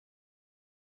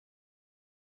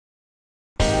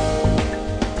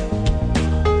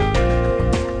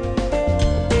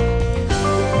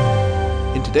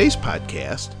today's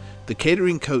podcast, the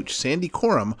catering coach Sandy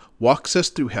Korem walks us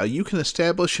through how you can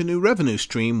establish a new revenue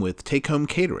stream with take-home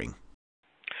catering.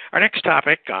 Our next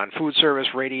topic on Food Service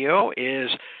Radio is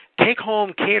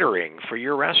take-home catering for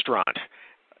your restaurant.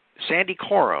 Sandy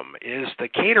Korem is the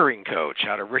catering coach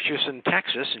out of Richardson,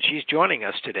 Texas, and she's joining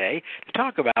us today to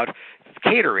talk about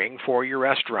catering for your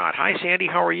restaurant. Hi, Sandy.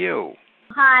 How are you?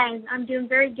 Hi, I'm doing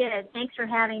very good. Thanks for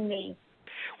having me.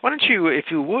 Why don't you, if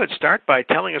you would, start by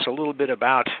telling us a little bit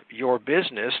about your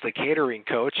business, the Catering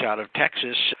Coach out of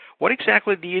Texas. What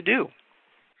exactly do you do?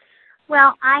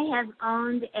 Well, I have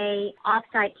owned a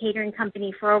off-site catering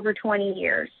company for over 20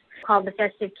 years called the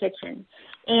Festive Kitchen.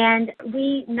 And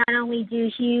we not only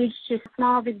do huge, just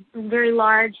small, to very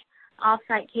large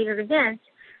off-site catered events,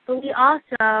 but we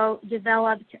also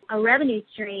developed a revenue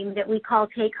stream that we call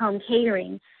take-home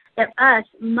catering that us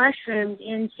mushroomed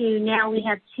into. Now we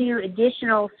have 2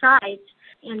 additional sites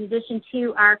in addition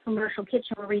to our commercial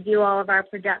kitchen where we do all of our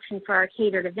production for our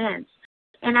catered events.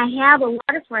 And I have a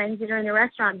lot of friends that are in the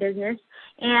restaurant business,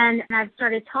 and I've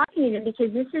started talking to them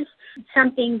because this is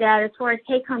something that, as far as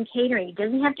take-home catering, it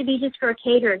doesn't have to be just for a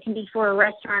caterer. It can be for a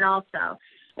restaurant also.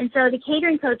 And so the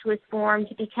Catering Coach was formed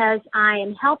because I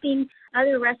am helping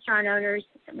other restaurant owners.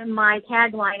 My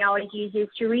tagline I always use is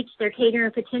to reach their catering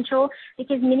potential,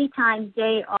 because many times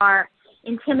they are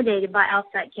intimidated by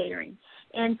off-site catering.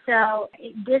 And so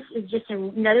this is just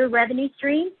another revenue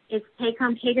stream. It's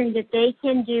take-home catering that they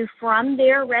can do from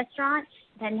their restaurant.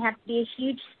 It doesn't have to be a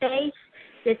huge space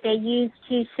that they use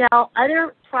to sell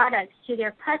other products to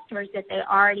their customers that they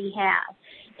already have.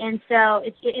 And so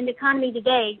it's in the economy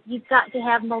today, you've got to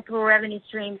have multiple revenue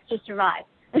streams to survive.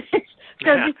 This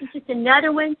is just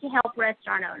another one to help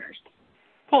restaurant owners.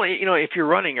 Well, if you're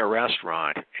running a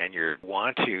restaurant and you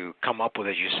want to come up with,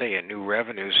 as you say, a new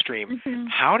revenue stream,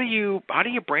 how do you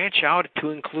branch out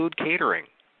to include catering?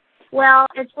 Well,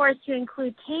 as far as to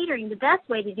include catering, the best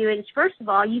way to do it is, first of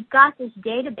all, you've got this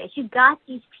database. You've got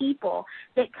these people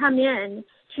that come in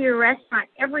to your restaurant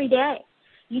every day.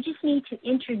 You just need to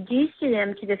introduce to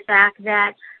them to the fact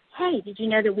that, hey, did you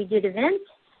know that we did events?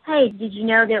 Hey, did you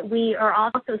know that we are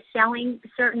also selling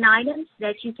certain items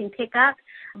that you can pick up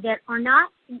that are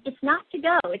not, it's not to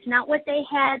go. It's not what they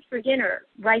had for dinner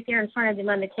right there in front of them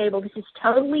on the table. This is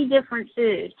totally different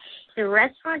food. The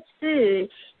restaurant's food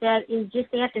that is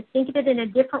just, they have to think of it in a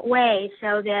different way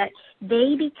so that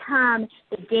they become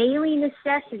the daily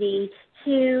necessity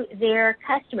to their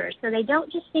customers. So they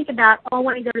don't just think about, oh, I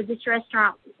want to go to this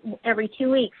restaurant every 2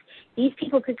 weeks. These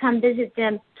people could come visit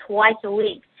them twice a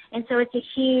week. And so it's a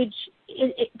huge,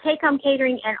 take-home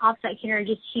catering and off-site catering are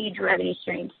just huge revenue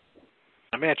streams.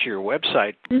 I'm at your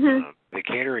website,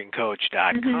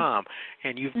 thecateringcoach.com,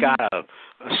 and you've got a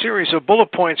series of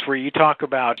bullet points where you talk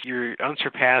about your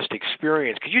unsurpassed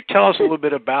experience. Could you tell us a little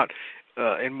bit about,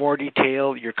 in more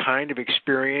detail, your kind of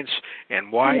experience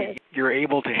and why you're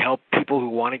able to help people who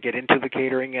want to get into the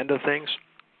catering end of things?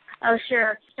 Oh,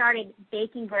 sure. Started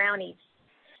baking brownies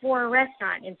for a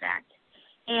restaurant, in fact.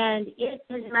 And it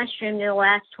has mushroomed in the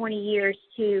last 20 years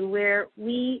to where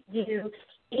we do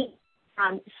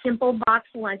simple box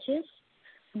lunches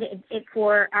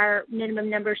for our minimum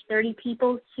numbers, 30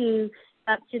 people to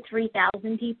up to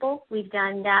 3,000 people. We've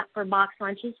done that for box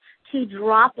lunches. To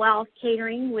drop-off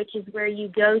catering, which is where you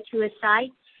go to a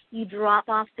site, you drop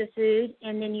off the food,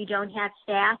 and then you don't have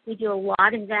staff. We do a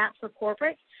lot of that for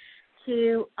corporate.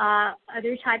 To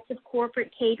other types of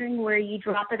corporate catering where you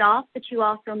drop it off, but you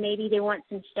also maybe they want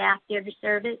some staff there to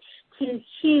serve it, to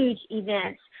huge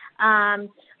events.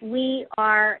 We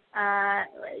are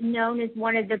known as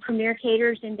one of the premier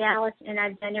caterers in Dallas, and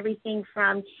I've done everything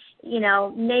from,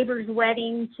 neighbors'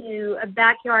 wedding to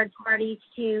backyard parties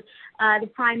to the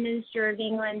Prime Minister of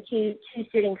England to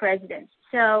sitting presidents.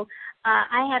 So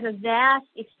I have a vast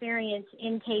experience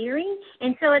in catering,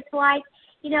 and so it's like,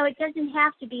 it doesn't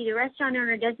have to be, the restaurant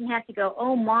owner doesn't have to go,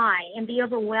 oh my, and be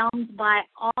overwhelmed by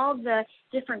all the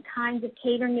different kinds of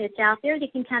catering that's out there. They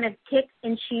can kind of pick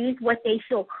and choose what they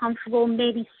feel comfortable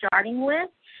maybe starting with.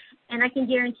 And I can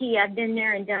guarantee you I've been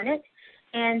there and done it.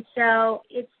 And so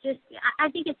it's just, I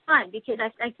think it's fun because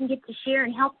I can get to share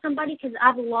and help somebody because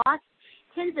I've lost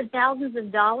tens of thousands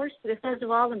of dollars because of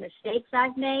all the mistakes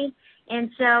I've made. And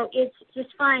so it's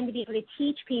just fun to be able to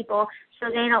teach people so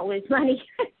they don't lose money.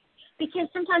 Because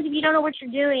sometimes if you don't know what you're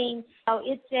doing,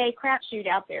 it's a crapshoot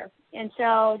out there. And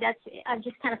so I've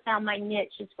just kind of found my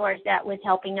niche as far as that with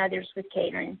helping others with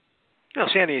catering. Now,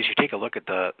 Sandy, as you take a look at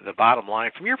the bottom line,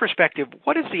 from your perspective,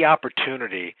 what is the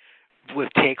opportunity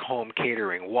with take-home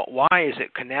catering? Why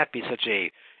can that be such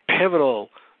a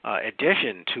pivotal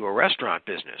addition to a restaurant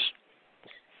business?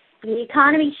 The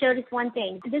economy showed us one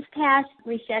thing. This past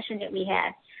recession that we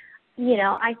had,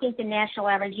 I think the national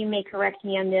average, you may correct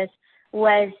me on this,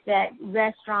 was that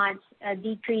restaurants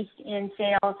decreased in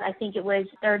sales. I think it was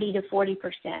 30 to 40%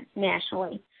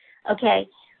 nationally. Okay,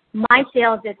 my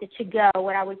sales at the to-go,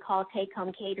 what I would call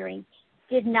take-home catering,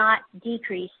 did not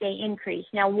decrease. They increased.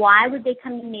 Now, why would they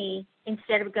come to me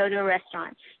instead of go to a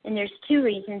restaurant? And there's two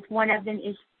reasons. One of them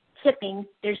is tipping.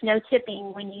 There's no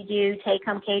tipping when you do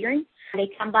take-home catering. They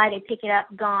come by, they pick it up,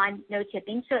 gone, no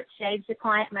tipping, so it saves the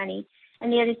client money.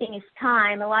 And the other thing is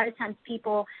time. A lot of times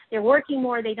people, they're working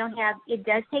more, it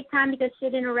does take time to go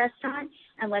sit in a restaurant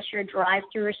unless you're a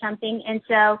drive-through or something. And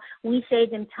so we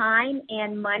save them time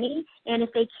and money. And if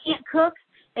they can't cook,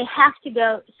 they have to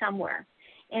go somewhere.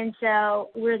 And so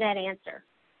we're that answer.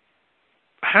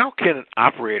 How can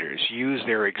operators use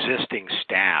their existing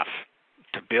staff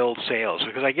to build sales?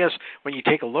 Because I guess when you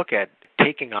take a look at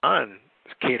taking on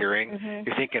catering,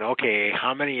 you're thinking, okay,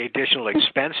 how many additional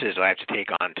expenses do I have to take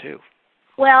on too?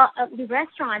 Well, the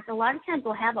restaurants, a lot of times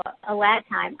will have a lag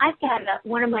time. I've got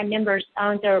one of my members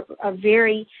owns a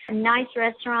very nice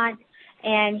restaurant,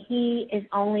 and he is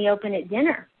only open at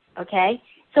dinner, okay?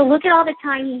 So look at all the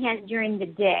time he has during the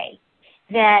day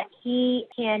that he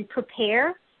can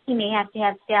prepare. He may have to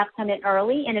have staff come in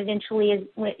early, and eventually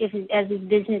as his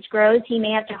business grows, he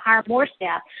may have to hire more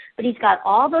staff. But he's got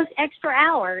all those extra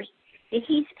hours that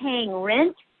he's paying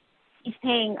rent. He's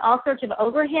paying all sorts of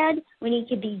overhead when he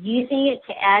could be using it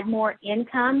to add more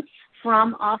income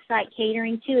from off-site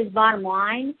catering to his bottom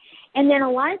line. And then a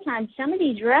lot of times some of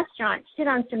these restaurants sit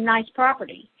on some nice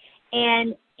property.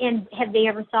 And have they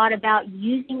ever thought about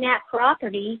using that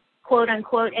property, quote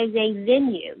unquote, as a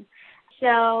venue?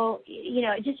 So,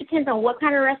 it just depends on what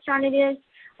kind of restaurant it is,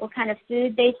 what kind of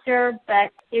food they serve,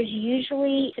 but there's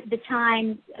usually the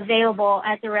time available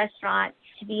at the restaurant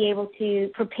to be able to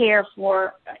prepare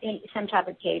for some type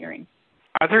of catering.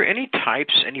 Are there any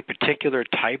particular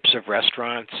types of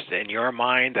restaurants in your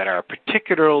mind that are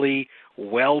particularly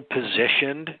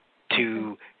well-positioned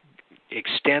to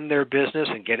extend their business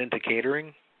and get into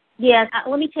catering? Yes.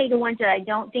 Let me tell you the ones that I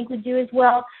don't think would do as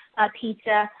well.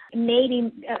 Pizza,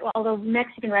 maybe, although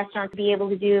Mexican restaurants would be able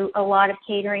to do a lot of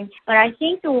catering. But I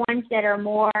think the ones that are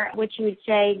more, what you would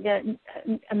say, the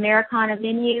Americana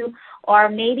menu, or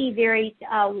maybe very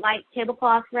light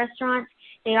tablecloth restaurants,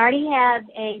 they already have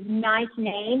a nice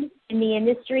name in the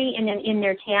industry and in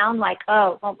their town, like,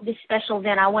 this special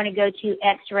event, I want to go to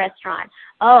X restaurant.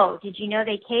 Oh, did you know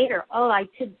they cater? Oh, I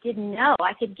didn't know.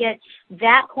 I could get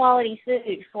that quality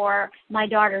food for my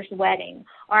daughter's wedding,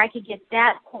 or I could get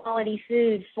that quality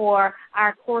food for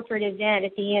our corporate event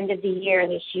at the end of the year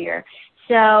this year.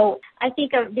 So I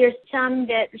think there's some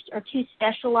that are too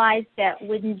specialized that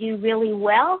wouldn't do really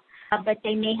well, but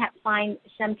they may have to find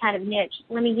some kind of niche.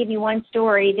 Let me give you one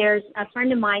story. There's a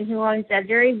friend of mine who owns a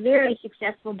very, very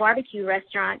successful barbecue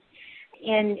restaurant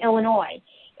in Illinois,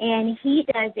 and he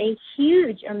does a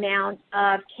huge amount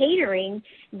of catering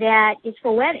that is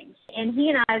for weddings. And he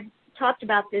and I have talked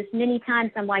about this many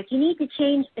times. I'm like, you need to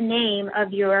change the name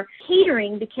of your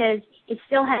catering because it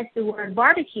still has the word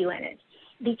barbecue in it.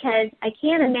 Because I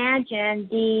can't imagine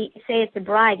say it's a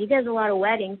bride, he does a lot of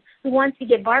weddings, who wants to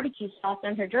get barbecue sauce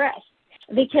on her dress.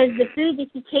 Because the food that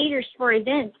he caters for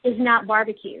events is not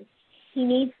barbecue. He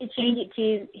needs to change it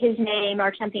to his name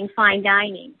or something fine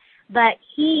dining. But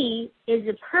he is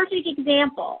a perfect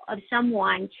example of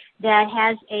someone that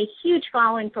has a huge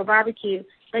following for barbecue,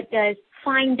 but does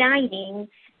fine dining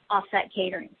off-site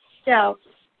catering. So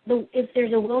if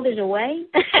there's a will, there's a way.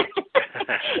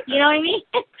 You know what I mean?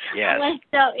 Yes.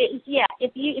 So,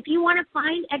 if you want to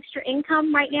find extra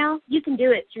income right now, you can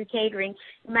do it through catering,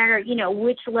 no matter,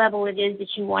 which level it is that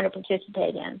you want to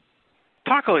participate in.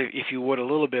 Talk, if you would, a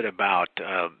little bit about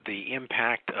the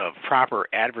impact of proper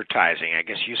advertising. I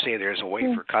guess you say there's a way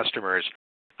for customers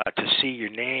to see your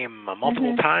name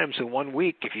multiple times in 1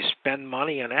 week if you spend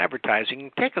money on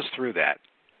advertising. Take us through that.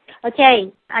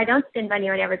 Okay, I don't spend money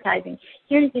on advertising.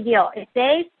 Here's the deal. If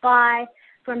they buy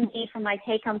from me for my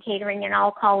take-home catering, and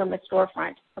I'll call them a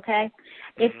storefront, okay?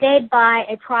 If they buy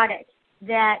a product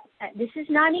that, this is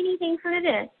not anything for an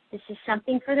event, this is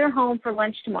something for their home for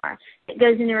lunch tomorrow that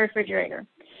goes in their refrigerator.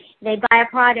 They buy a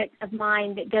product of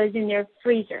mine that goes in their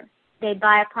freezer. They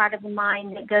buy a product of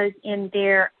mine that goes in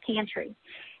their pantry.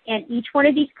 And each one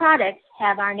of these products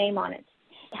have our name on it.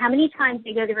 How many times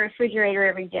they go to the refrigerator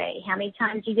every day? How many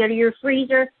times you go to your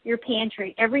freezer, your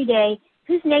pantry every day?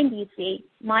 Whose name do you see?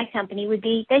 My company would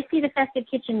be, they see the Festive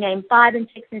Kitchen name 5 and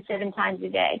 6 and 7 times a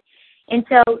day. And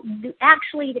so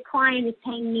actually the client is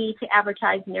paying me to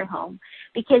advertise in their home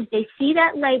because they see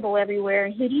that label everywhere.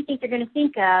 And who do you think they're going to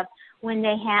think of when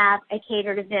they have a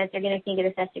catered event, they're going to think of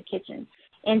the Festive Kitchen.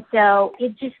 And so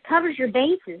it just covers your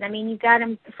bases. I mean, you've got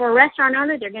them for a restaurant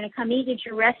owner. They're going to come eat at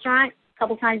your restaurant a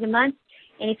couple times a month.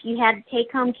 And if you have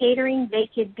take-home catering, they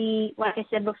could be, like I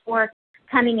said before,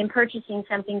 coming and purchasing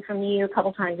something from you a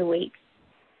couple times a week.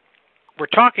 We're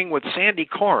talking with Sandy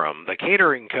Korem, the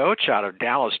catering coach out of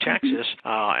Dallas, Texas,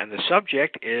 and the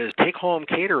subject is take-home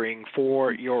catering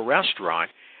for your restaurant.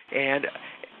 And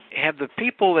have the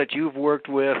people that you've worked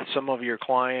with, some of your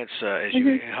clients, as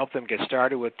you help them get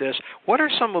started with this, what are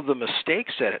some of the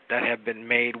mistakes that have been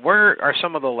made? Where are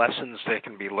some of the lessons that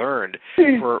can be learned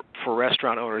for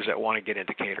restaurant owners that want to get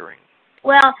into catering?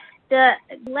 Well, the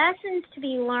lessons to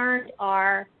be learned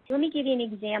are, let me give you an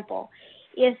example.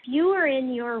 If you are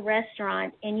in your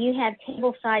restaurant and you have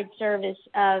tableside service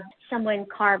of someone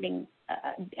carving,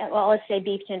 well, let's say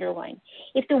beef tenderloin,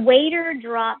 if the waiter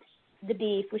drops the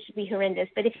beef, which would be horrendous,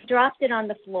 but if he drops it on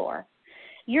the floor,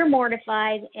 you're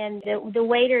mortified and the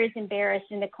waiter is embarrassed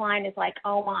and the client is like,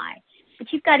 oh my.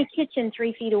 But you've got a kitchen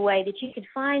 3 feet away that you could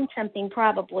find something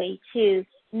probably to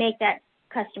make that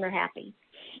customer happy.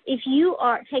 If you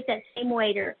take that same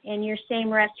waiter in your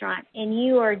same restaurant and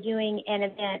you are doing an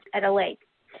event at a lake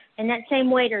and that same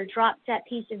waiter drops that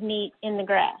piece of meat in the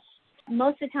grass,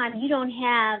 most of the time you don't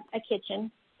have a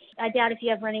kitchen. I doubt if you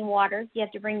have running water. You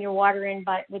have to bring your water in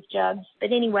with jugs.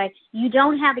 But anyway, you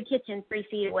don't have a kitchen 3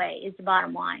 feet away is the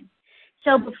bottom line.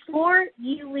 So before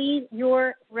you leave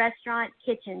your restaurant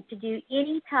kitchen to do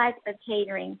any type of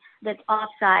catering that's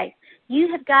off-site,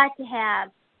 you have got to have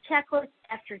checklist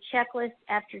after checklist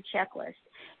after checklist.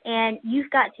 And you've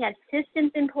got to have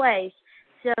systems in place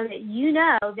so that you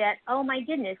know that, oh my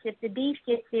goodness, if the beef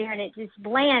gets there and it's just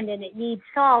bland and it needs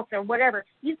salt or whatever,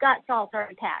 you've got salt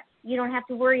already packed. You don't have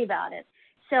to worry about it.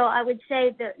 So I would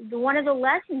say the one of the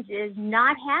lessons is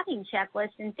not having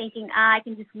checklists and thinking, I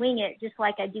can just wing it just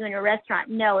like I do in a restaurant.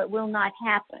 No, it will not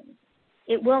happen.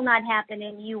 It will not happen,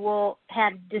 and you will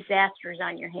have disasters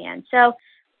on your hands. So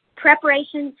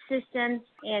preparation, systems,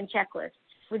 and checklists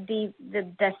would be the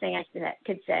best thing I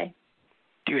could say.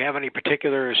 Do you have any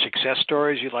particular success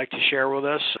stories you'd like to share with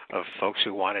us of folks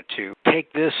who wanted to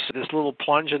take this little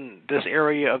plunge in this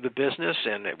area of the business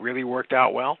and it really worked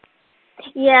out well?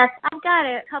 Yes, I've got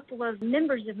a couple of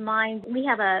members of mine. We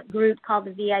have a group called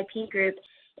the VIP group,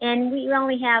 and we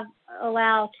only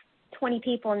allow 20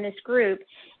 people in this group.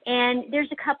 And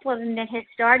there's a couple of them that have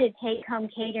started take-home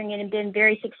catering and have been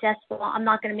very successful. I'm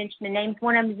not going to mention the names.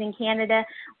 One of them is in Canada.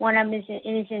 One of them is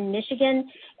in Michigan.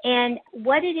 And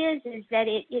what it is that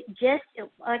it just,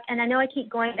 and I know I keep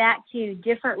going back to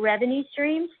different revenue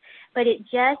streams, but it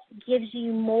just gives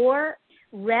you more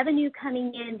revenue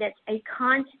coming in that's a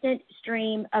constant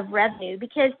stream of revenue.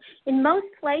 Because in most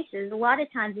places, a lot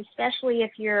of times, especially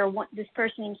if you're this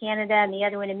person in Canada and the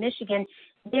other one in Michigan,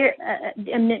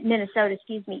 Minnesota,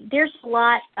 there's a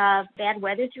lot of bad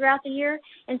weather throughout the year.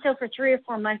 And so for 3 or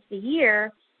 4 months of the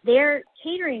year, their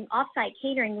catering, off-site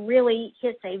catering really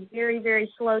hits a very,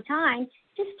 very slow time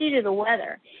just due to the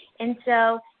weather. And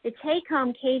so the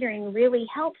take-home catering really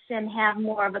helps them have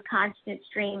more of a constant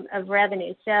stream of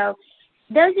revenue. So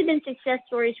those have been success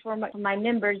stories for my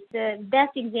members. The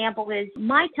best example is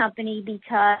my company,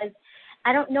 because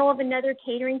I don't know of another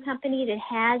catering company that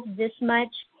has this much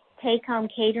take-home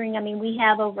catering. I mean, we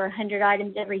have over 100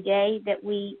 items every day that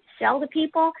we sell to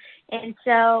people. And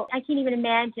so I can't even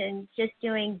imagine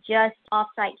doing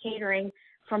off-site catering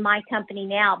for my company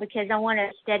now, because I want a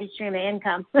steady stream of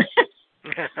income.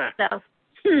 So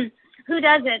who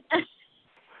doesn't?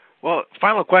 Well,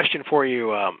 final question for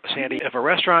you, Sandy. If a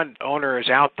restaurant owner is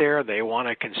out there, they want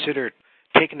to consider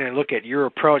taking a look at your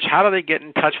approach, how do they get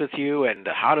in touch with you, and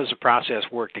how does the process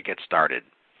work to get started?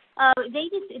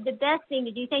 The best thing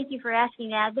to do, thank you for asking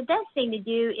that, the best thing to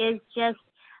do is just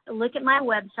look at my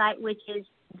website, which is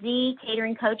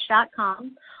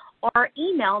thecateringcoach.com, or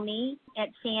email me at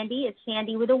Sandy, it's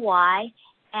Sandy with a Y,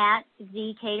 at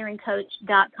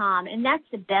thecateringcoach.com. And that's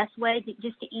the best way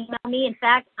just to email me. In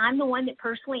fact, I'm the one that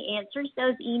personally answers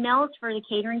those emails for the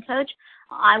catering coach.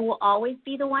 I will always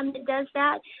be the one that does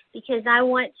that, because I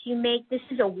want to make this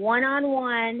is a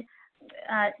one-on-one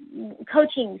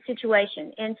coaching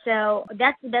situation. And so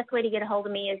that's the best way to get a hold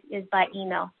of me is by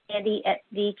email, Sandy at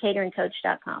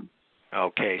thecateringcoach.com.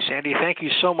 Okay, Sandy, thank you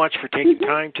so much for taking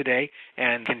time today,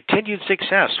 and continued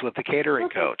success with the Catering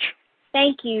Coach.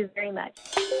 Thank you very much.